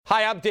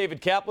Hi, I'm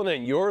David Kaplan,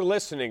 and you're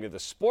listening to the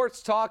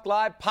Sports Talk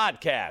Live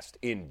podcast.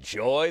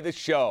 Enjoy the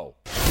show.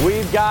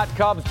 We've got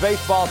Cubs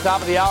baseball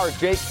top of the hour.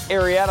 Jake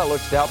Arrieta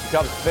looks to help the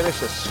Cubs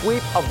finish a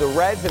sweep of the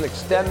Reds and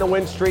extend the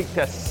win streak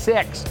to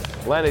 6.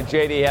 Glenn and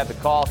JD had the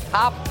call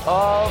top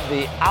of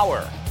the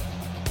hour.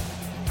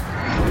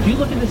 Do you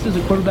look at this as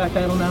a quarterback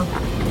battle now?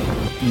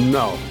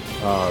 No.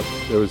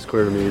 It was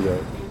clear to me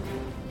that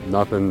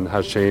nothing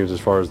has changed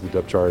as far as the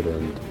depth chart,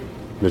 and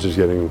Mitch is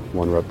getting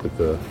one rep with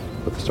the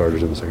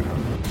starters in the second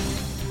half.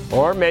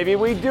 Or maybe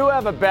we do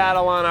have a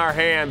battle on our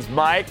hands,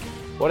 Mike.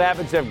 What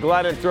happens if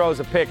Glennon throws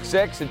a pick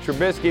 6 and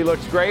Trubisky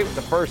looks great with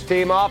the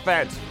first-team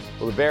offense?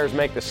 Will the Bears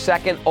make the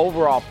second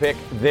overall pick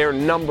their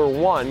number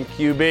 1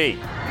 QB?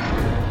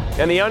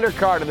 And the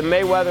undercard of the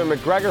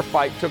Mayweather-McGregor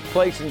fight took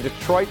place in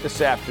Detroit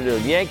this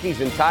afternoon.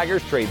 Yankees and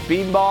Tigers trade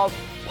beanballs,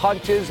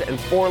 punches, and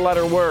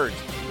 4-letter words.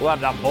 We'll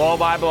have the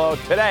blow-by-blow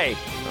today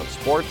on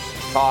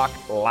Sports Talk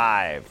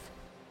Live.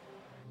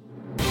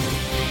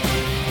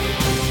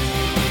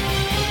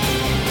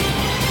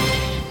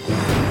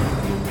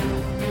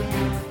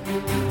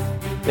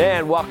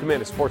 And welcome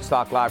into Sports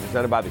Talk Live,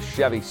 presented by the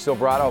Chevy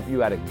Silverado. Hope you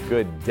had a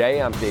good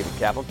day. I'm David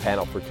Kaplan,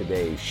 panel for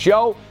today's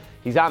show.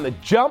 He's on the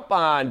jump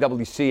on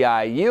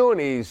WCIU, and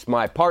he's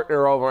my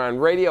partner over on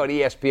radio at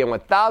ESPN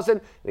 1000.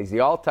 And he's the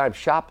all-time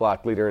shot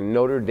block leader in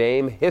Notre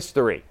Dame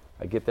history.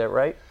 I get that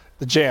right?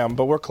 The jam,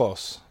 but we're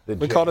close.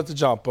 We called it the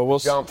jump, but we'll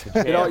jump.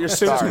 You know, your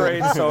suit's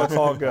great, so it's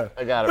all good.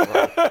 I got it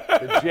right.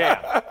 The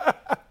jam.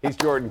 He's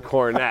Jordan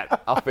Cornette.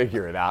 I'll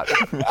figure it out.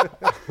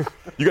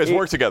 You guys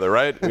work together,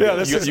 right?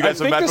 Yeah, you guys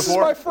have met before? This is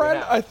my friend.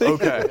 Yeah. I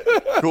think. Okay,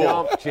 cool.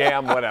 Jump,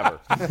 jam, whatever.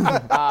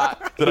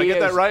 Did I get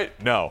that right?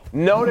 No.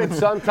 Noted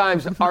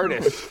Sun-Times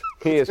artist.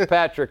 He is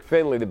Patrick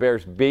Finley, the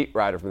Bears beat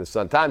writer from the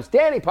Sun-Times.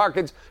 Danny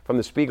Parkins from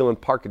the Spiegel and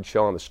Parkins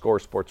Show on the Score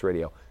Sports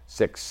Radio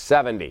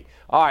 670.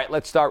 All right,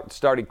 let's start with the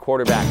starting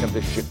quarterback of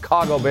the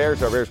Chicago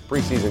Bears. Our Bears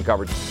preseason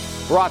coverage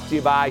brought to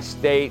you by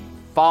State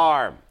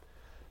Farm.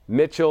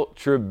 Mitchell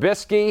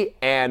Trubisky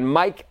and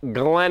Mike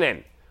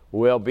Glennon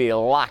will be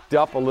locked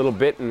up a little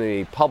bit in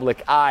the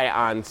public eye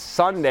on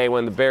Sunday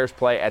when the Bears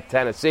play at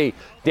Tennessee.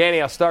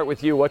 Danny, I'll start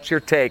with you. What's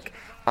your take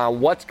on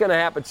what's going to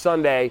happen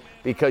Sunday?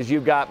 Because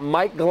you've got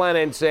Mike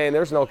Glennon saying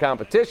there's no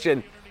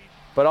competition,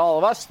 but all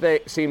of us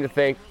seem to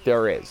think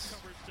there is.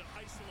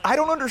 I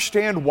don't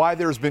understand why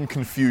there's been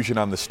confusion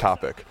on this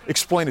topic.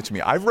 Explain it to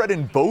me. I've read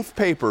in both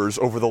papers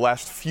over the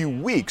last few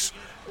weeks,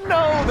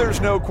 no, there's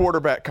no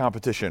quarterback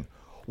competition.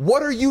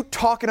 What are you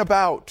talking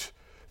about?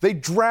 They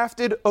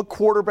drafted a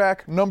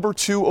quarterback number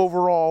 2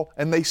 overall,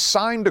 and they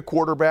signed a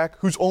quarterback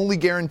who's only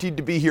guaranteed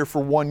to be here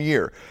for 1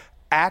 year.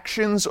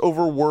 Actions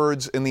over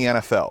words in the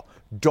NFL.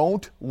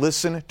 Don't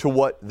listen to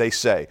what they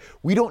say.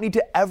 We don't need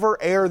to ever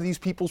air these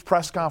people's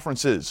press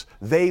conferences.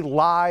 They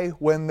lie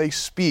when they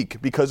speak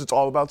because it's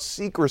all about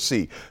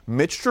secrecy.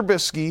 Mitch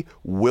Trubisky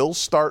will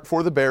start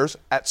for the Bears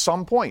at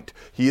some point.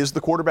 He is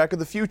the quarterback of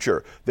the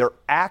future. Their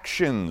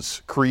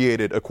actions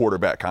created a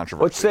quarterback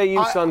controversy. What say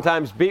you,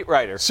 Sun-Times beat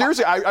writer?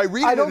 Seriously, I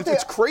read it and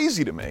it's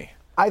crazy to me.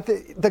 I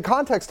think the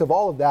context of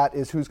all of that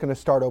is who's going to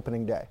start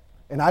opening day.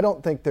 And I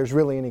don't think there's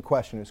really any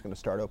question who's going to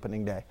start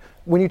opening day.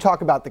 When you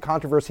talk about the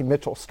controversy,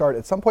 Mitchell start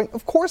at some point,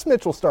 of course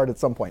Mitchell start at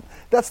some point.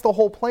 That's the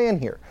whole plan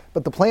here.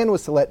 But the plan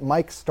was to let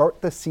Mike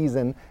start the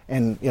season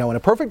and, in a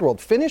perfect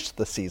world, finish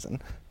the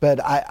season.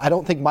 But I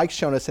don't think Mike's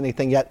shown us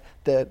anything yet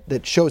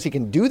that shows he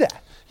can do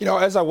that.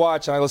 As I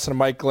watch and I listen to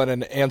Mike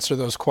Glennon answer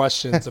those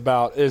questions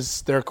about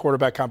is there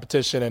quarterback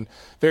competition, and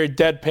very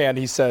deadpan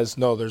he says,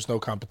 no, there's no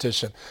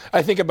competition.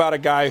 I think about a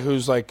guy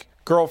who's like,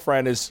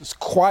 girlfriend is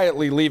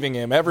quietly leaving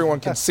him. Everyone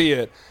can see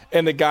it,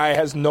 and the guy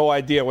has no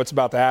idea what's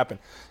about to happen.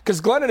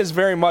 Because Glennon is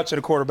very much in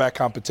a quarterback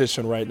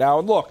competition right now.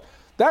 And look,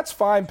 that's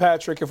fine,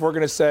 Patrick, if we're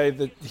going to say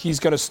that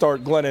he's going to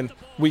start Glennon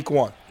week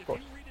 1.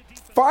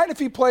 Fine if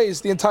he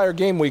plays the entire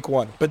game week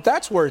 1, but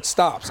that's where it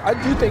stops. I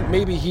do think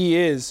maybe he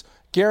is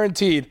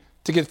guaranteed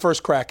to get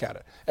first crack at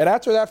it. And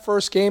after that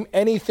first game,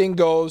 anything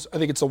goes. I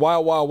think it's a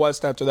wild, wild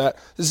west after that.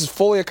 This is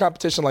fully a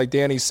competition like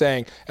Danny's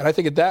saying. And I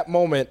think at that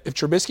moment, if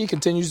Trubisky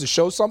continues to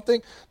show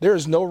something, there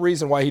is no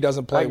reason why he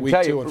doesn't play week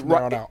 2 and from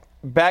there on out.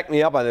 Back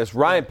me up on this.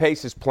 Ryan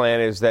Pace's plan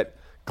is that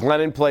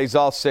Glennon plays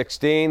all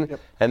 16,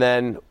 and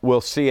then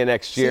we'll see you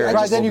next year.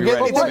 Right, then you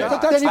get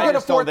a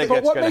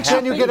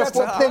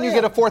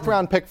fourth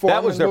round pick for him.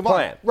 That was their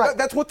plan. Right.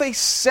 That's what they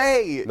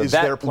say is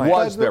their plan.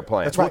 That was their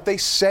plan. That's what they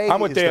say.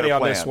 I'm with Danny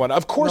on this one.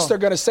 Of course they're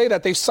going to say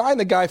that. They signed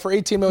the guy for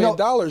 $18 million.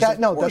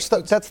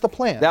 That's the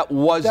plan. That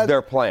was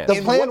their plan.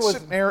 The plan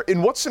was.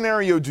 In what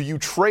scenario do you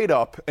trade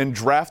up and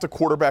draft a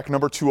quarterback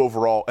number 2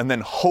 overall and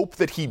then hope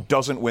that he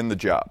doesn't win the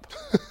job?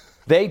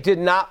 They did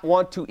not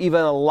want to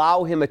even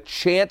allow him a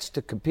chance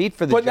to compete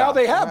for the But job. now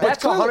they have.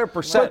 That's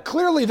 100%. But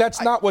clearly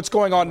that's not what's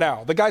going on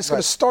now. The guy's going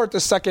to start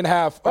the second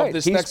half of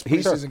this next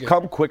preseason game.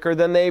 Come quicker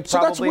than they So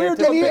probably that's weird.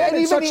 anticipated.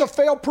 And such a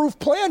fail-proof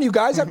plan, you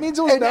guys. That means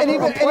it was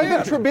never a plan.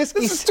 Even Trubisky,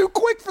 this is too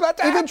quick for that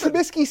to happen. Even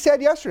Trubisky said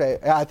yesterday,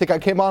 I think I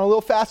came on a little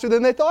faster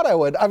than they thought I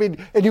would. I mean,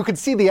 and you could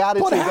see the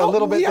attitude a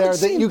little bit there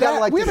that you got to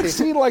like we to haven't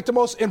see. seen like the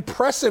most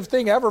impressive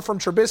thing ever from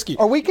Trubisky.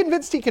 Are we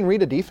convinced he can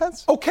read a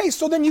defense? Okay,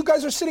 so then you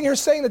guys are sitting here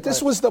saying that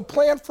this was the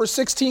plan for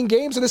 16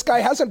 games, and this guy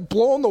hasn't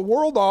blown the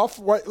world off.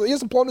 Right? He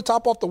hasn't blown the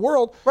top off the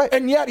world, right?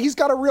 And yet he's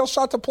got a real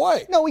shot to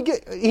play. No,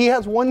 he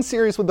has one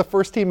series with the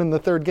first team in the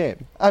third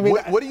game. I mean,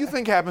 what do you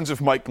think happens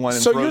if Mike Glennon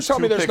So throws you're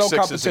telling me two there's pick no sixes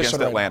competition against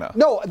right Atlanta?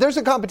 no, there's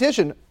a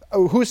competition.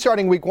 Who's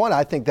starting week one?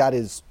 I think that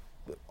is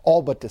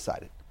all but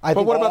decided.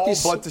 But what about all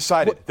these? but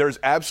decided. There's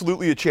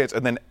absolutely a chance.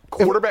 And then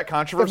quarterback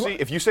controversy,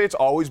 if you say it's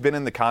always been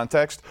in the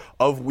context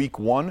of week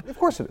one. Of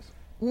course it is.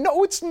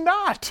 No, it's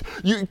not.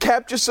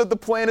 Cap just said the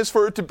plan is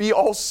for it to be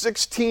all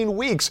 16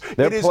 weeks.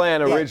 Their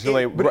plan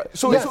originally.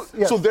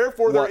 So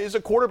therefore, there is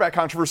a quarterback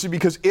controversy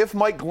because if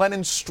Mike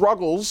Glennon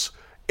struggles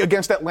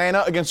against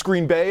Atlanta, against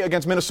Green Bay,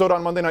 against Minnesota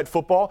on Monday Night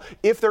Football,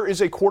 if there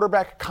is a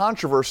quarterback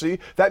controversy,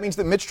 that means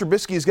that Mitch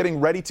Trubisky is getting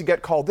ready to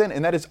get called in,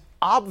 and that is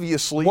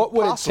obviously What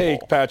would possible. it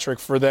take, Patrick,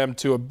 for them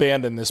to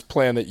abandon this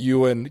plan that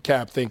you and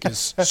Cap think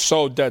is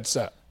so dead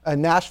set? A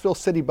Nashville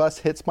city bus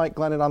hits Mike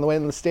Glennon on the way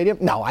into the stadium?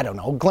 No, I don't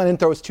know. Glennon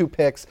throws 2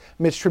 picks.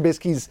 Mitch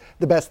Trubisky's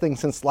the best thing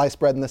since sliced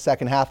bread in the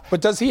second half. But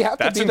does he have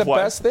to be the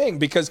best thing?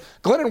 Because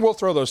Glennon will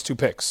throw those 2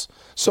 picks.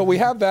 So we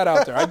have that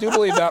out there. I do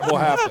believe that will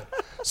happen.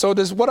 So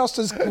what else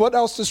does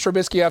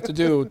Trubisky have to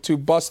do to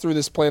bust through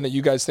this plan that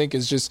you guys think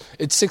is just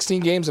it's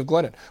 16 games of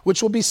Glennon,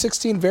 which will be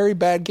 16 very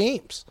bad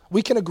games.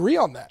 We can agree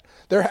on that.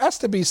 There has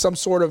to be some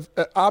sort of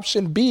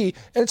option B,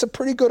 and it's a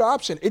pretty good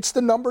option. It's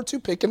the number 2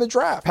 pick in the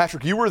draft.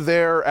 Patrick, you were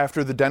there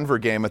after the Denver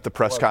game at the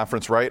press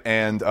conference, right?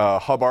 And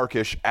Hub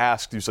Arkish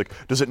asked, he was like,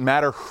 does it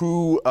matter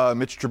who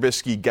Mitch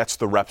Trubisky gets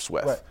the reps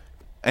with? Right.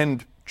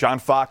 And John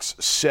Fox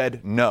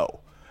said no.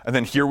 And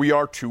then here we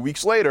are 2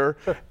 weeks later,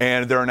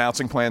 and they're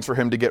announcing plans for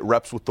him to get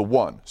reps with the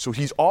 1. So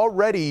he's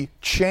already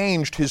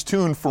changed his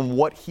tune from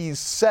what he's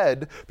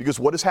said, because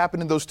what has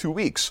happened in those 2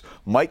 weeks?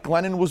 Mike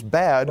Glennon was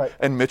bad,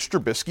 and Mitch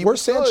Trubisky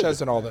Where's was good.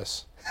 Sanchez in all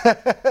this?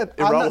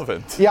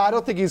 Irrelevant. I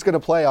don't think he's going to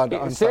play on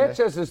Sunday.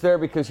 Sanchez is there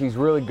because he's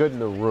really good in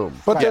the room.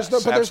 But Yes,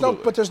 there's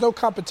no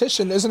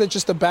competition. Isn't it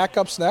just the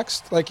backups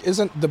next? Like,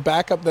 isn't the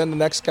backup then the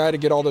next guy to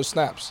get all those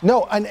snaps?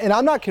 No, and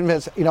I'm not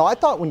convinced. I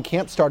thought when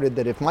camp started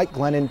that if Mike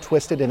Glennon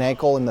twisted an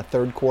ankle in the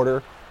third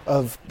quarter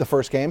of the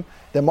first game,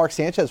 then Mark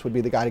Sanchez would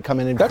be the guy to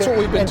come in and That's what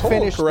we've been told,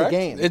 finish correct? the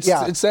game. It's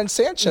then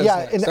Sanchez. Yeah,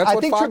 next. and That's I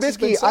what think Fox has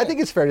been Trubisky. I saying. think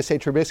it's fair to say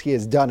Trubisky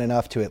has done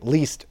enough to at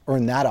least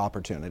earn that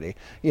opportunity.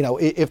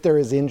 If there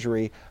is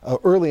injury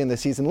early in the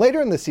season,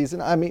 later in the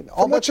season, I mean,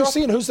 from what you've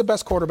seen, who's the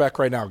best quarterback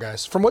right now,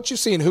 guys? From what you've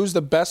seen, who's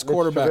the best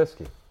quarterback?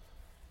 Trubisky.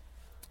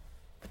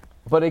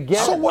 But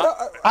again, So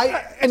what?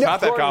 It's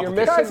not that Jordan,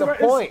 you're complicated. missing the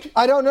point.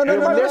 I don't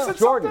know.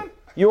 Jordan,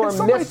 you are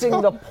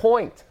missing the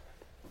point.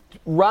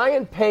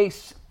 Ryan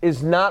Pace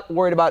is not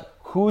worried about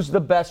who's the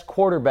best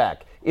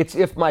quarterback. It's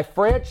if my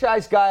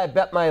franchise guy I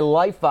bet my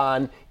life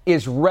on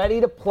is ready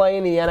to play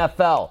in the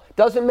NFL.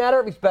 Doesn't matter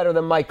if he's better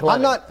than Mike Glennon.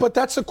 I'm not. But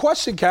that's the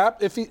question,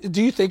 Cap.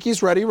 Do you think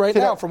he's ready right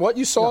now? From what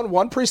you saw in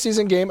one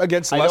preseason game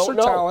against lesser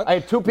talent, I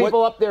had 2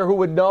 people up there who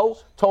would know.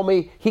 Told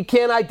me he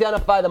can't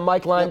identify the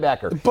Mike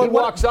linebacker. But he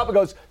walks up and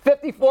goes,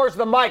 54 is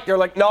the Mike. They're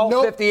like,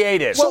 no,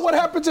 58 is. So what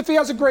happens if he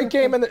has a great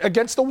game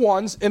against the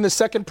ones in the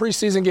second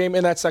preseason game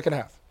in that second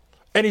half?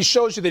 And he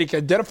shows you that he can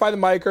identify the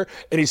micer,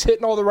 and he's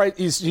hitting all the right.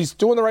 He's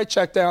doing the right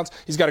checkdowns.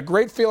 He's got a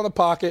great feel in the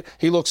pocket.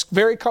 He looks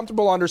very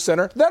comfortable under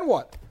center. Then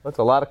what? That's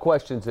a lot of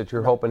questions that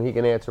you're hoping he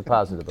can answer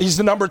positively. He's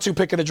the number 2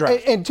 pick in the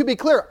draft. And to be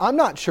clear, I'm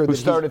not sure Who that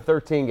started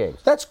 13 games.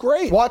 That's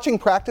great. watching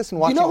practice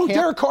and watching You know who camp.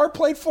 Derek Carr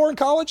played for in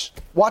college?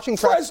 Watching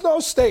practice. Fresno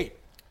State.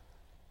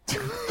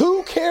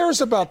 Who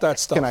cares about that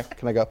stuff?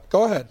 Can I go?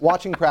 Go ahead.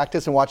 Watching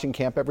practice and watching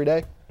camp every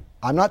day,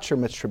 I'm not sure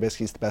Mitch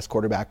Trubisky's the best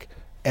quarterback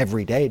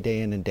every day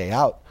in and day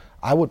out.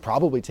 I would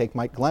probably take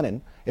Mike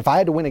Glennon. If I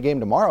had to win a game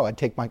tomorrow, I'd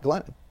take Mike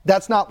Glennon.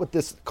 That's not what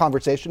this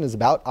conversation is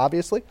about,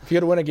 obviously. If you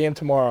had to win a game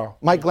tomorrow.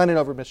 Mike Glennon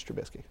over Mitch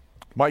Trubisky.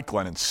 Mike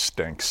Glennon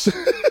stinks.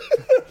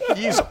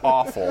 He's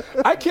awful.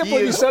 I can't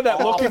believe you said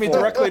that looking me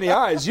directly in the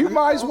eyes. You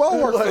might as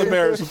well work for the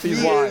Bears with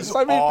these lines.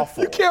 I mean,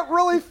 awful. you can't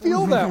really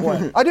feel that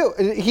way. I do.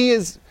 He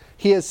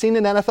has seen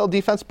an NFL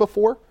defense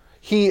before.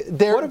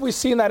 What have we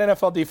seen that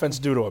NFL defense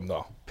do to him,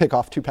 though? Pick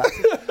off 2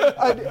 passes.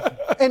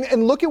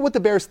 And look at what the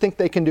Bears think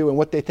they can do and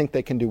what they think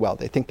they can do well.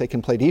 They think they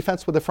can play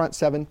defense with the front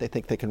 7. They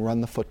think they can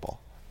run the football.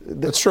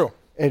 That's true.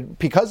 And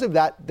because of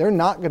that, they're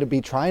not going to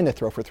be trying to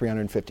throw for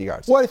 350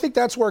 yards. Well, I think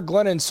that's where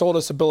Glennon sold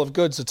us a bill of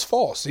goods. It's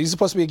false. He's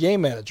supposed to be a game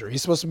manager.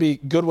 He's supposed to be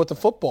good with the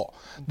football.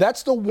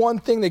 That's the one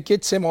thing that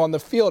gets him on the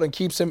field and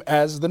keeps him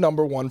as the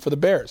number 1 for the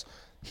Bears.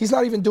 He's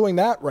not even doing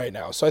that right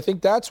now. So I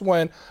think that's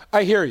when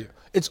I hear you.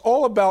 It's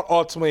all about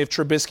ultimately if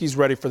Trubisky's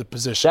ready for the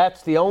position.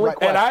 That's the only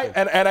question.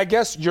 And I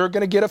guess you're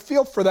going to get a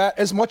feel for that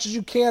as much as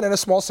you can in a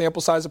small sample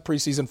size of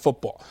preseason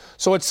football.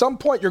 So at some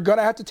point, you're going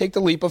to have to take the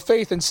leap of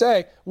faith and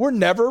say, we're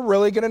never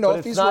really going to know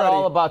if he's ready. It's not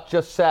all about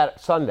just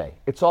Sunday.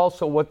 It's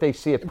also what they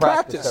see at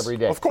practice every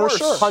day. Of course. For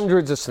sure.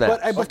 Hundreds of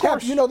snaps. But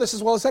Cap, you know this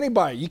as well as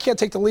anybody. You can't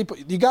take the leap.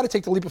 You got to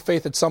take the leap of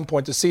faith at some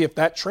point to see if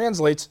that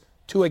translates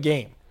to a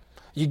game.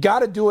 You got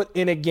to do it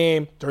in a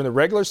game during the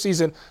regular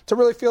season to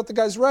really feel that the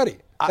guy's ready.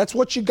 That's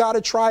what you got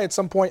to try at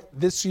some point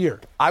this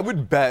year. I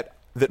would bet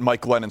that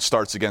Mike Glennon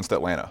starts against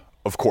Atlanta,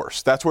 of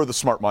course. That's where the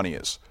smart money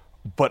is.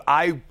 But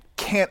I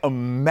can't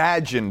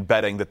imagine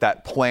betting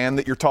that plan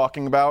that you're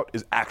talking about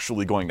is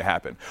actually going to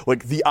happen.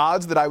 Like, the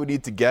odds that I would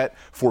need to get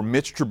for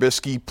Mitch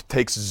Trubisky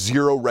takes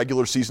 0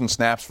 regular season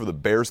snaps for the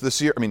Bears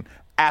this year, I mean,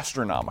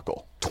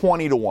 astronomical.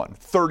 20-1,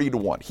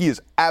 30-1. He is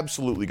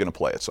absolutely going to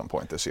play at some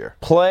point this year.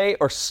 Play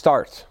or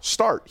start?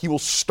 Start. He will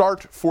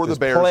start for the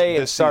Bears play this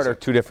and start season. Are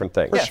two different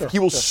things. Yeah, he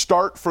will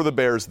start for the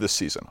Bears this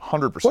season,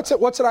 100%.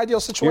 What's an ideal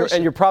situation?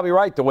 And you're probably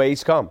right the way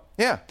he's come.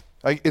 Yeah.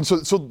 And so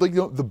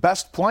the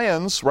best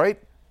plans, right?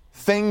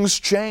 Things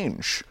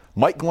change.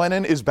 Mike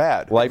Glennon is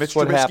bad. Life's Mitch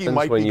what Trubisky happens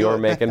might when be you're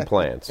good. making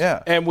plans.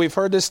 Yeah. And we've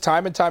heard this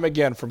time and time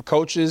again from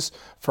coaches,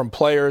 from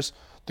players.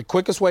 The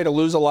quickest way to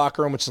lose a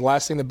locker room, which is the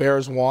last thing the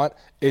Bears want,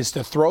 is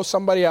to throw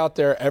somebody out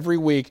there every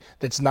week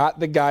that's not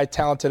the guy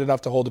talented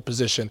enough to hold a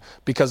position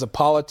because of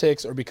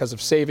politics or because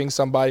of saving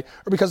somebody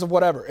or because of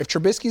whatever. If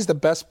Trubisky's the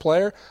best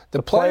player,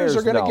 the players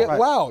are going to get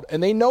loud,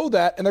 and they know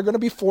that, and they're going to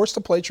be forced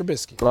to play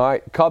Trubisky. All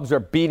right, Cubs are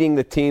beating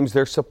the teams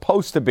they're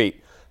supposed to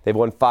beat. They've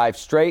won 5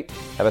 straight,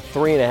 have a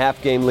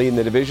 3.5-game lead in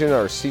the division,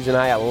 or a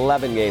season-high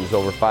 11 games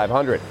over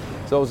 500.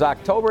 So is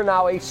October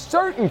now a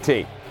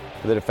certainty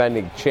for the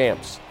defending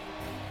champs?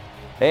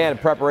 And in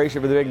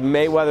preparation for the big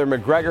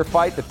Mayweather-McGregor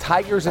fight, the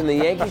Tigers and the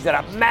Yankees had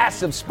a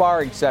massive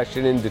sparring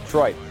session in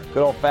Detroit.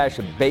 Good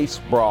old-fashioned base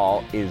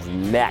brawl is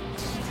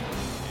next.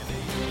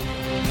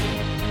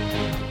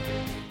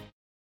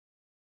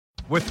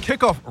 With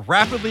kickoff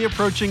rapidly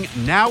approaching,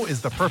 now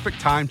is the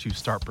perfect time to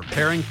start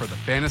preparing for the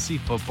fantasy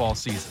football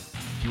season.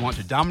 If you want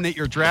to dominate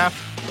your draft,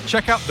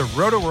 check out the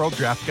Roto-World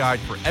Draft Guide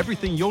for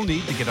everything you'll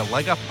need to get a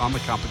leg up on the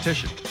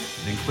competition.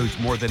 It includes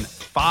more than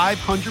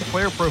 500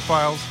 player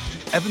profiles,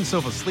 Evan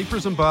Silva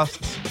sleepers and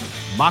busts,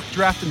 mock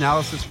draft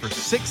analysis for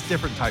 6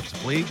 different types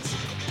of leagues,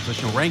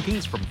 positional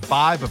rankings from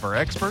 5 of our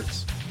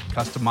experts,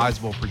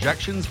 customizable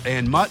projections,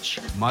 and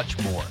much, much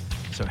more.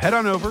 So head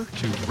on over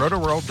to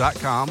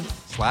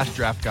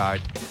rotoworld.com/draft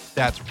guide.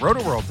 That's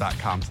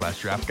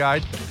rotoworld.com/draft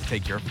guide to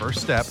take your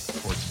first step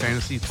towards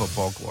fantasy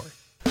football glory.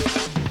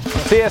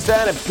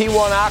 CSN and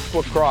P1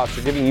 Aquacross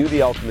are giving you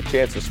the ultimate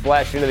chance to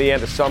splash into the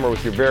end of summer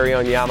with your very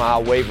own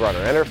Yamaha Wave Runner.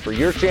 Enter for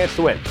your chance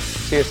to win.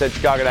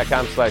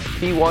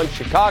 CSNChicago.com/P1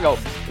 Chicago.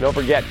 And don't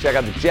forget, check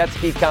out the jet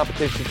ski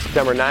competition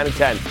September 9 and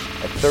 10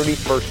 at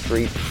 31st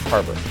Street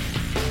Harbor.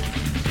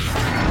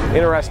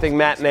 Interesting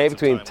matinee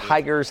between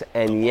Tigers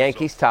and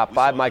Yankees. Top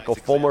 5, Michael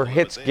Fulmer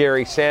hits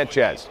Gary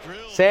Sanchez.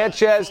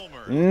 Sanchez,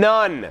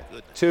 none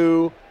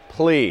too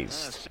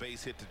pleased.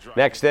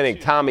 Next inning,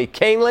 Tommy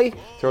Kahnle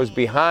throws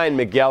behind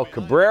Miguel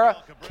Cabrera.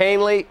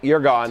 Kahnle, you're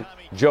gone.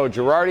 Joe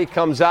Girardi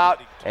comes out,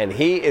 and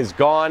he is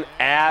gone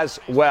as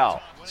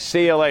well.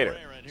 See you later.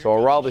 So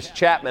Aroldis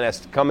Chapman has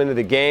to come into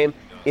the game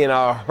in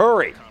a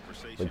hurry.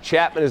 When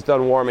Chapman is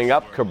done warming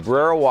up,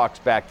 Cabrera walks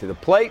back to the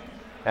plate,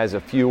 has a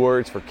few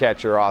words for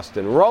catcher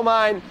Austin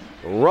Romine.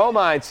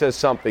 Romine says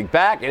something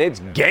back, and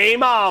it's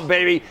game on,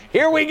 baby.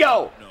 Here we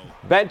go.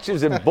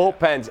 Benches and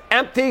bullpens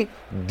empty,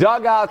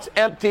 dugouts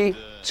empty.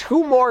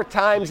 2 more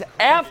times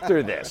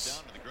after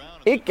this.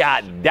 It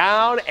got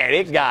down and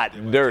it got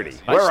dirty.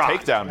 Nice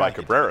takedown by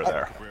Cabrera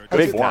there.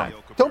 Big time.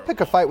 Don't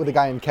pick a fight with a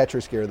guy in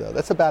catcher's gear, though.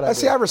 That's a bad idea.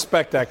 See, I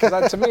respect that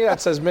because to me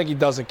that says Miggy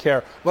doesn't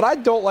care. What I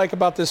don't like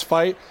about this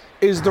fight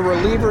is the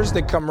relievers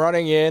that come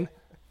running in.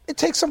 It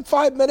takes them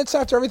 5 minutes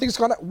after everything's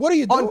gone out. What are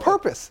you doing? On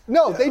purpose.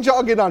 No, they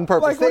jog in on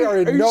purpose. Like, they are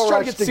in no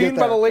trying rush to get seen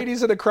by the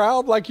ladies in the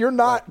crowd? Like, you're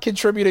not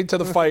contributing to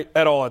the fight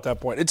at all at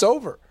that point. It's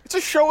over. It's a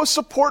show of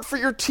support for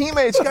your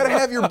teammates. You got to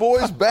have your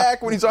boys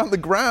back when he's on the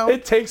ground.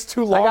 It takes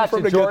too long I got for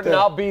him you, to get Jordan. there.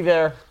 I'll be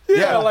there.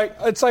 Yeah, like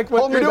it's like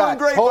when Hold me you're back. doing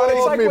great, Hold buddy.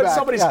 It's like me when back.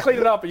 somebody's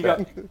cleaning up and you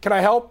go, "Can I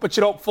help?" But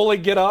you don't fully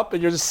get up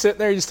and you're just sitting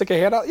there. You stick a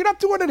hand out. You're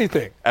not doing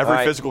anything. Every All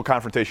right. physical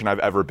confrontation I've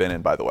ever been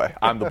in, by the way.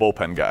 I'm the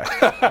bullpen guy.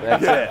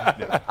 That's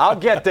it. I'll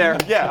get there.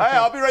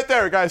 Yeah, I'll be right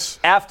there, guys.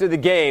 After the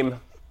game,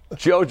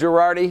 Joe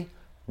Girardi,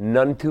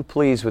 none too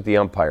pleased with the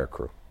umpire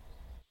crew.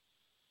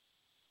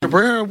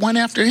 Cabrera went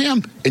after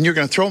him, and you're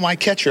going to throw my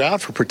catcher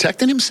out for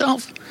protecting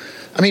himself?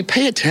 I mean,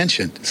 pay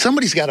attention.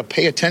 Somebody's got to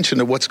pay attention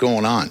to what's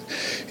going on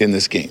in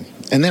this game.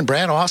 And then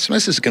Brad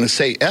Ausmus is going to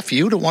say F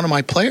you to one of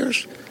my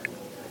players?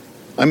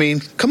 I mean,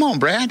 come on,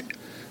 Brad.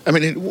 I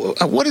mean,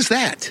 what is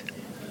that?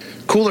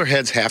 Cooler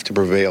heads have to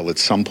prevail at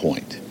some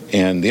point,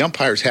 and the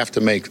umpires have to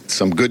make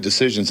some good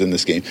decisions in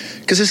this game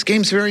because this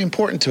game's very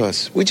important to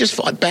us. We just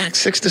fought back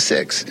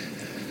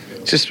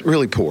 6-6. Just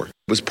really poor. It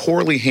was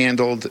poorly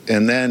handled,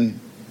 and then,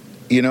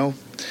 you know,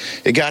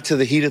 It got to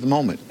the heat of the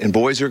moment, and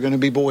boys are going to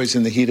be boys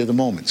in the heat of the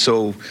moment.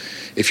 So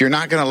if you're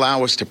not going to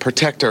allow us to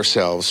protect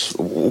ourselves,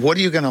 what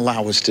are you going to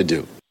allow us to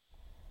do?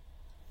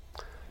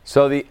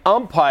 So the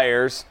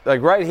umpires,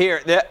 like right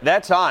here,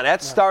 that's on.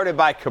 That's started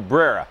by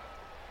Cabrera.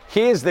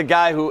 He is the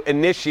guy who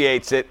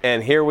initiates it,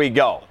 and here we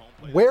go.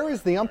 Where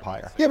is the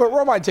umpire? Yeah, but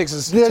Romine takes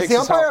his. Does the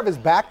umpire have his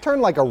back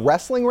turned like a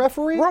wrestling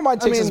referee? Romine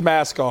takes his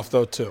mask off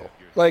though too.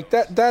 Like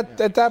that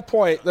at that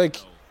point, like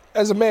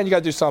as a man, you got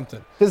to do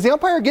something. Does the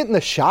umpire get in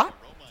the shot?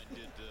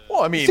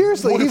 Well, I mean,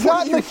 seriously, he's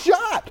not in the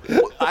shot.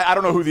 I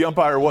don't know who the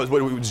umpire was.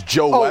 What, was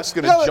Joe West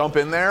going to jump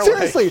in there?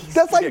 Seriously,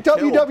 that's like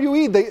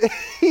WWE.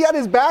 He had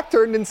his back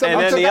turned, and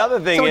someone and then the other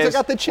thing is,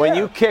 got the chair. when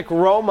you kick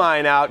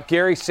Romine out,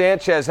 Gary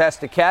Sanchez has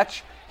to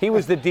catch. He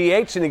was the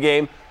DH in the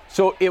game,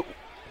 so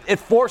it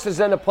forces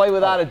them to play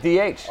without a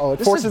DH. Oh,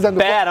 it forces them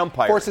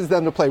forces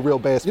them to play real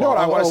baseball. You know what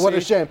I want to see? What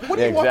a shame. What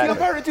do you want the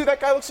umpire to do?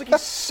 That guy looks like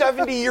he's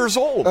 70 years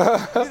old.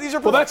 These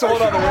are that's a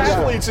whole other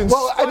athletes in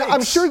and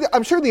I'm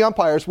sure the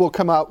umpires will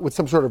come out with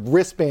some sort of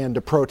wristband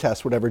to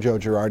protest whatever Joe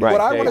Girardi. Right.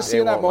 What I want to see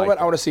in that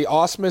moment, I want to see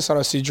Osmus, I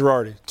want to see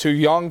Girardi. Two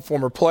young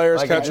former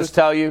players, catchers. Just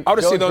tell you, I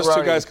want to see Joe those Girardi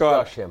two guys go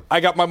out. him. I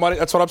got my money.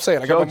 That's what I'm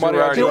saying. I got my money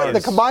on Girardi.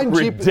 The combined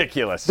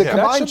ridiculous. The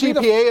combined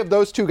GPA of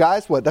those two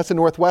guys, that's a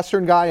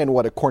Northwestern guy and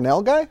a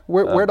Cornell guy?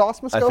 Where'd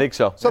Osmus go? I think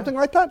so. Something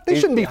like that? They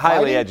shouldn't be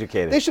highly fighting.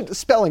 educated. They should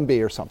spelling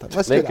bee or something.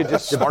 Let's do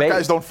that. Smart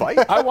guys don't fight.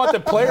 I want the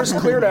players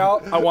cleared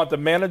out. I want the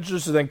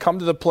managers to then come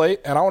to the plate,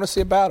 and I want to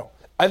see a battle.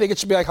 I think it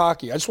should be like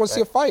hockey. I just want to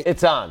see a fight.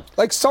 It's on.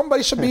 Like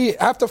somebody should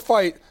have to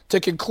fight to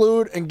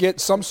conclude and get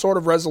some sort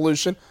of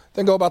resolution,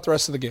 then go about the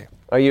rest of the game.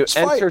 Are you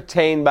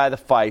entertained by the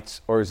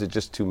fights, or is it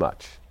just too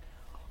much?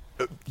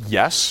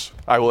 Yes,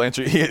 I will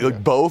answer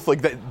both.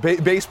 Like that,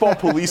 baseball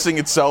policing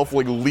itself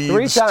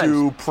leads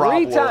to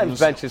problems. 3 times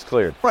bench is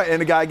cleared. Right,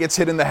 and a guy gets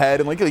hit in the head,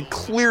 and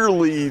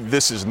clearly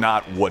this is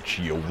not what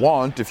you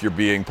want if you're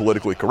being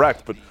politically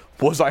correct. But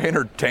was I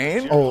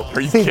entertained? Are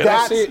you kidding?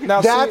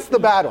 That's the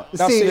bad one.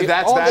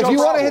 If you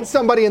want to hit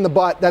somebody in the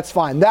butt, that's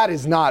fine. That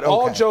is not okay.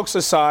 All jokes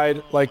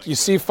aside, you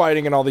see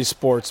fighting in all these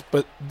sports,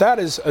 but that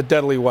is a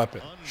deadly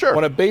weapon. Sure.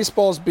 When a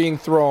baseball is being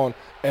thrown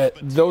at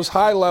those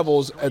high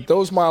levels, at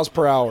those miles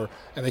per hour,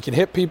 and they can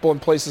hit people in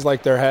places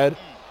like their head,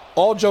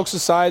 all jokes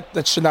aside,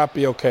 that should not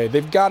be okay.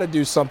 They've got to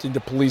do something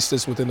to police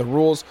this within the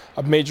rules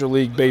of Major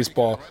League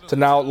Baseball to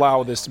now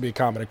allow this to be a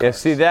common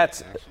occurrence. Yeah, see,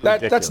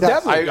 that's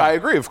deadly. I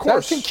agree, of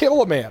course. That can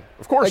kill a man.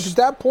 Of course. At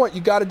that point, you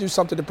got to do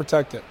something to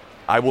protect it.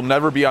 I will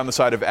never be on the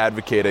side of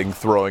advocating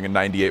throwing a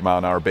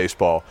 98-mile-an-hour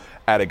baseball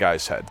at a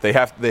guy's head. They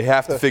have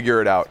to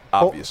figure it out,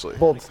 obviously.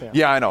 Bold stance.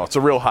 Yeah, I know. It's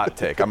a real hot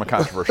take. I'm a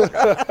controversial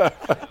guy.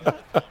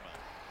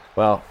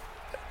 Well,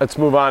 let's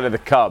move on to the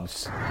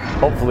Cubs.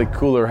 Hopefully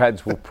cooler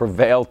heads will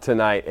prevail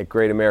tonight at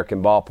Great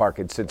American Ballpark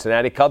in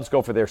Cincinnati. Cubs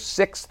go for their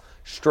 6th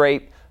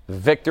straight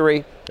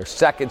victory, their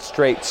 2nd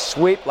straight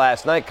sweep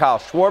last night. Kyle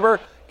Schwarber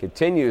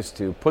continues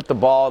to put the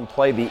ball and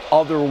play the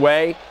other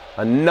way.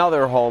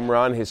 Another home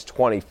run, his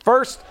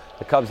 21st.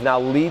 The Cubs now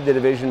lead the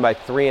division by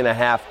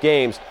 3.5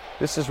 games.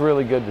 This is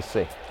really good to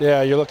see.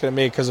 Yeah, you're looking at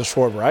me because of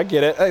Schwarber. I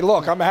get it. Hey,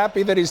 look, I'm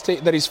happy that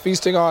he's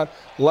feasting on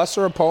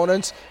lesser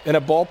opponents in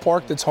a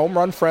ballpark that's home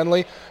run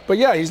friendly. But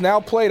yeah, he's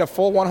now played a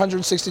full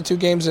 162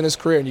 games in his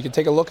career, and you can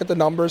take a look at the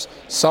numbers.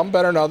 Some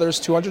better than others.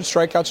 200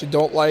 strikeouts you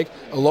don't like.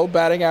 A low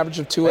batting average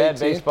of 218.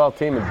 Bad baseball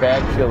team and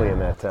bad chili in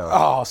that town.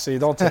 Oh, see,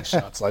 don't take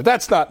shots like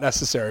that's not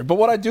necessary. But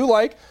what I do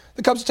like,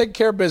 the Cubs are taking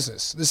care of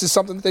business. This is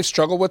something that they've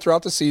struggled with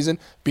throughout the season,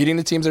 beating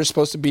the teams they're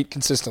supposed to beat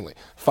consistently.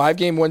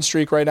 5-game win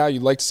streak right now.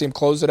 You'd like to see them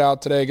close it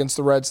out today against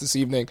the Reds this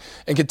evening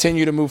and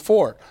continue to move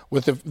forward.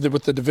 With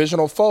the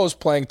divisional foes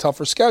playing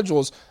tougher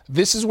schedules,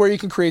 this is where you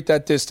can create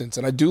that distance.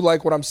 And I do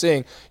like what I'm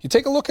seeing. You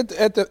take a look at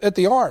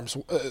the arms.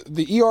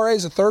 The ERA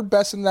is the 3rd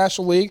best in the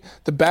National League.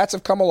 The bats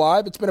have come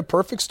alive. It's been a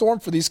perfect storm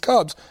for these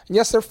Cubs. And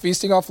yes, they're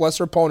feasting off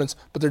lesser opponents,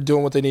 but they're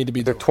doing what they need to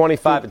be doing. They're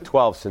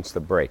 25-12 since the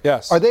break.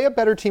 Yes. Are they a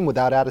better team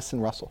without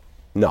Addison Russell?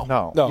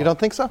 No. You don't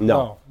think so?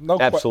 No,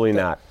 absolutely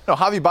not. No,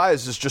 Javi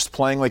Baez is just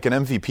playing like an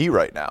MVP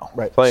right now.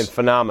 Right. Playing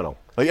phenomenal.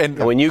 And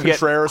when you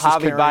Contreras get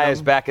Javi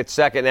Baez back at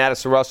second,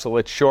 Addison Russell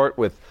at short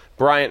with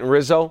Bryant and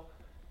Rizzo,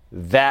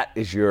 that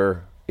is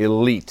your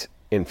elite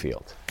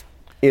infield.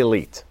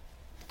 Elite.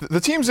 The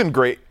team's in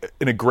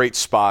a great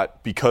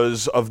spot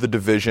because of the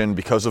division,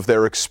 because of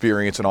their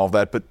experience and all of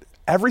that, but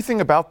everything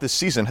about this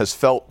season has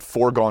felt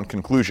foregone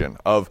conclusion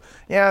of,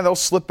 they'll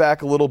slip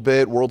back a little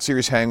bit, World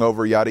Series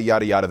hangover, yada,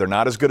 yada, yada. They're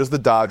not as good as the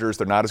Dodgers.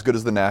 They're not as good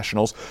as the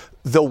Nationals.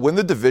 They'll win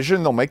the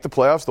division. They'll make the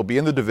playoffs. They'll be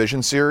in the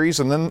division series,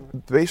 and then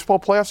the baseball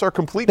playoffs are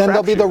complete. Then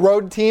they'll be the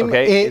road team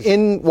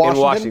in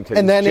Washington.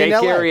 And then Jake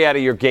in LA.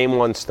 Arrieta, your game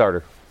 1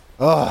 starter.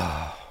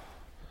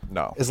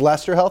 No. Is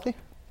Lester healthy?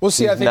 We'll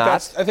see. I think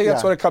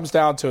that's what it comes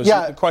down to. Is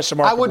the question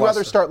mark. I would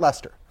rather start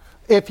Lester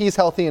if he's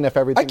healthy and if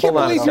everything.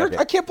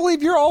 I can't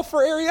believe you're all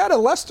for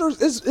Arrieta. Lester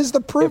is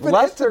the proven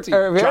entity. If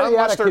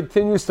Arrieta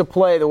continues to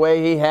play the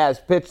way he has,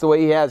 pitched the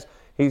way he has,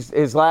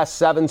 his last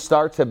 7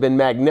 starts have been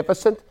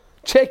magnificent.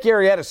 Jake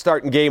Arrieta's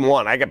starting game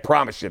 1. I can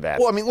promise you that.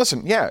 Well, I mean,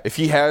 listen, yeah, if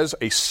he has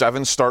a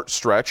 7-start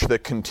stretch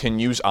that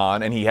continues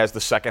on and he has the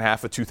second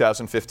half of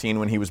 2015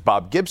 when he was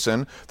Bob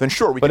Gibson, then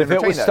sure, we can entertain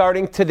that. But if it was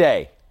starting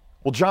today.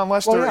 Well, John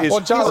Lester is...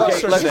 Well, John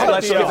Lester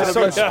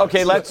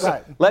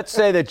let's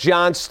say that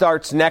John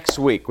starts next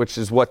week, which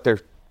is what they're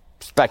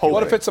speculating.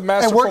 What if it's a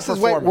masterful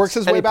performance? Works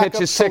his and way he back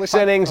pitches up, 6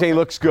 innings and he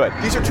looks good.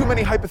 These are too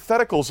many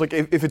hypotheticals. Like,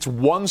 if it's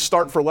 1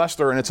 start for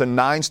Lester and it's a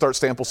 9-start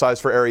sample size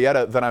for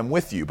Arrieta, then I'm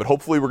with you. But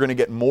hopefully we're going to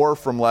get more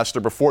from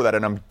Lester before that.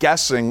 And I'm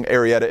guessing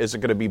Arrieta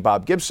isn't going to be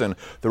Bob Gibson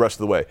the rest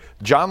of the way.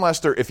 John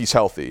Lester, if he's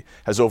healthy,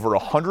 has over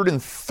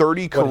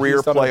 130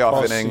 career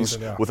playoff innings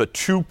with a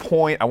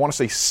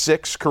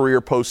 2.6 career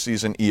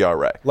postseason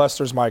ERA.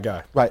 Lester's my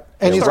guy. Right.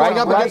 And he's right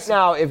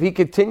now, if he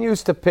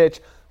continues to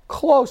pitch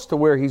close to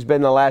where he's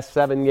been the last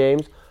 7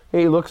 games,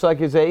 he looks like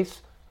his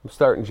ace. I'm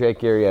starting Jake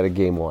Arrieta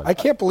game 1. I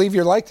can't believe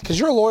you're like, because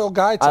you're a loyal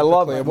guy. Typically. I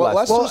love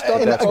Lester's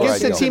done that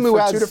against a team who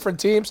has 2 different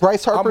teams.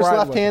 Bryce Harper's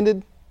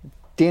left-handed,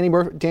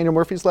 Daniel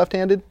Murphy's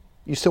left-handed.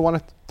 You still want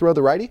to throw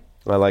the righty?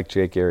 I like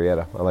Jake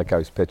Arrieta. I like how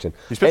he's pitching.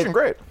 He's pitching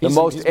great. The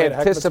most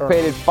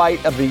anticipated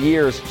fight of the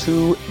year is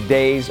 2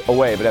 days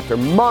away. But after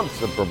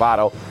months of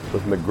bravado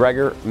with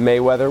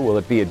McGregor-Mayweather, will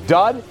it be a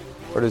dud?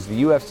 Or does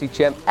the UFC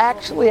champ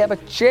actually have a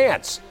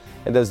chance?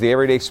 And does the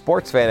everyday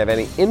sports fan have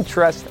any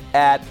interest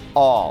at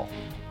all?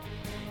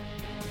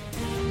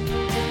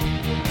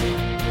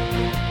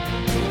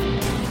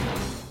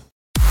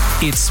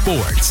 It's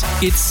sports,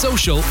 it's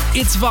social,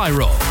 it's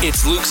viral.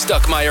 It's Luke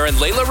Stuckmeyer and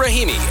Layla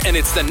Rahimi, and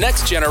it's the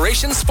Next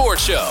Generation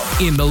Sports Show.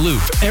 In the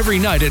Loop, every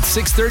night at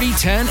 6:30,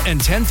 10, and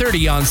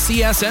 10:30 on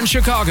CSN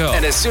Chicago.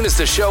 And as soon as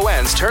the show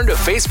ends, turn to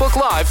Facebook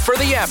Live for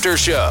the after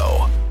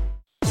show.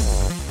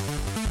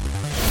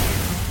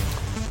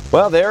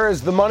 Well, there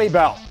is the money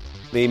belt.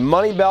 The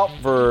money belt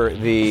for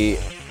the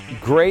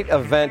great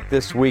event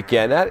this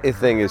weekend. That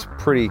thing is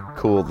pretty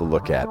cool to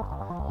look at.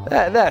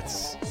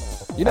 That's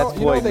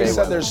they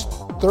said there's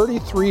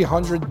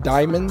 3,300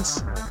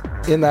 diamonds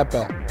in that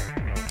belt.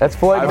 That's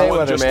Floyd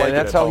Mayweather, man.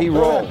 That's how he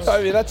rolls.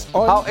 I mean, that's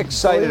how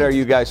excited are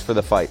you guys for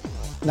the fight?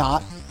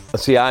 Not.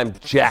 See, I'm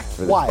jacked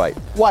for this fight.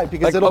 Why?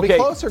 Because it'll be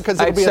closer.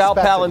 Because it'll be a Sal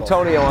spectacle.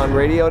 Palantonio on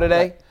radio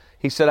today.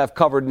 He said, I've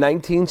covered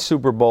 19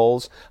 Super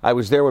Bowls. I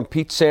was there when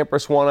Pete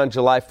Sampras won on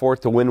July 4th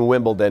to win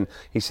Wimbledon.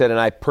 He said, and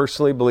I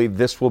personally believe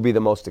this will be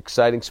the most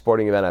exciting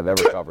sporting event I've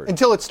ever covered.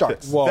 Until it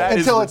starts.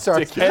 Until it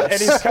starts.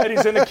 And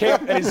he's in the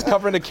camp, and he's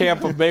covering the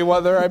camp of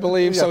Mayweather, I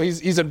believe. Yeah. So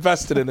he's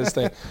invested in this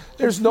thing.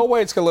 There's no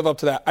way it's going to live up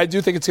to that. I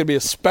do think it's going to be a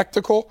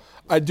spectacle.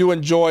 I do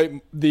enjoy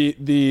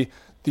the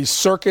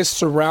circus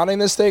surrounding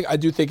this thing. I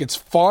do think it's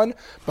fun,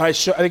 but I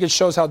think it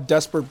shows how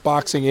desperate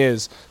boxing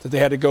is that they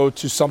had to go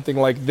to something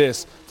like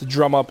this to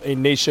drum up a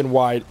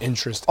nationwide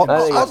interest.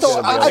 I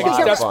think it's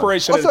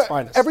desperation at its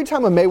finest. Every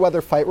time a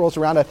Mayweather fight rolls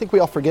around, I think we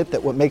all forget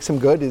that what makes him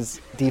good is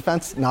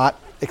defense, not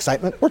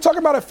excitement. We're talking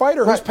about a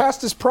fighter who's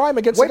past his prime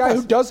against a guy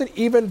who doesn't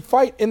even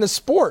fight in the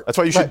sport. That's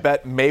why you should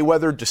bet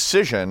Mayweather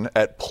decision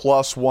at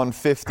plus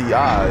 150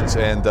 odds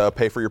and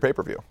pay for your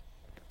pay-per-view.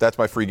 That's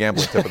my free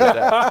gambling tip of the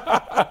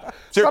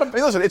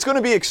day. Listen, it's going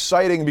to be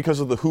exciting because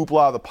of the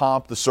hoopla, the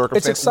pomp, the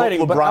circumstance. It's exciting,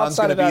 LeBron's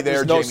going to be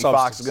there. No Jamie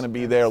Foxx is going to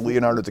be there.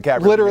 Leonardo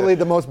DiCaprio. Literally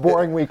the most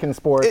boring week in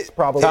sports,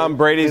 probably. Tom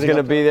Brady's going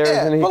to be there.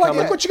 Yeah. But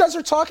look what you guys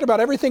are talking about,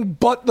 everything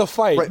but the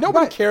fight. Right.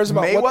 Nobody cares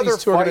about Mayweather what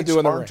these two are going to do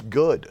in the ring. Aren't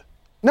good.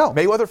 No.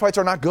 Mayweather fights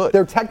are not good.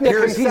 They're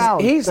technically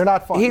sound. They're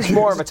not fun. He's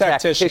more of a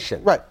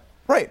tactician. Right.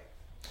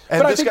 And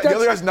the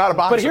other guy's not a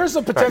boxer. But here's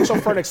the potential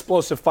for an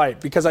explosive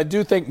fight, because I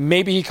do think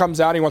maybe he comes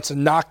out, he wants to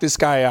knock this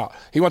guy out.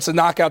 He wants to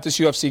knock out this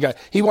UFC guy.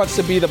 He wants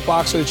to be the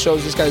boxer that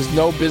shows this guy has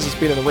no business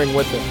being in the ring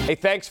with him. Hey,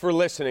 thanks for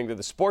listening to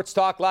the Sports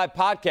Talk Live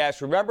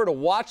podcast. Remember to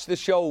watch the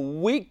show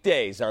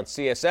weekdays on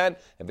CSN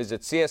and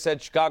visit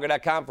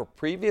csnchicago.com for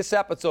previous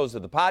episodes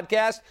of the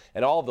podcast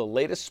and all of the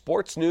latest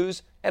sports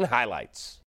news and highlights.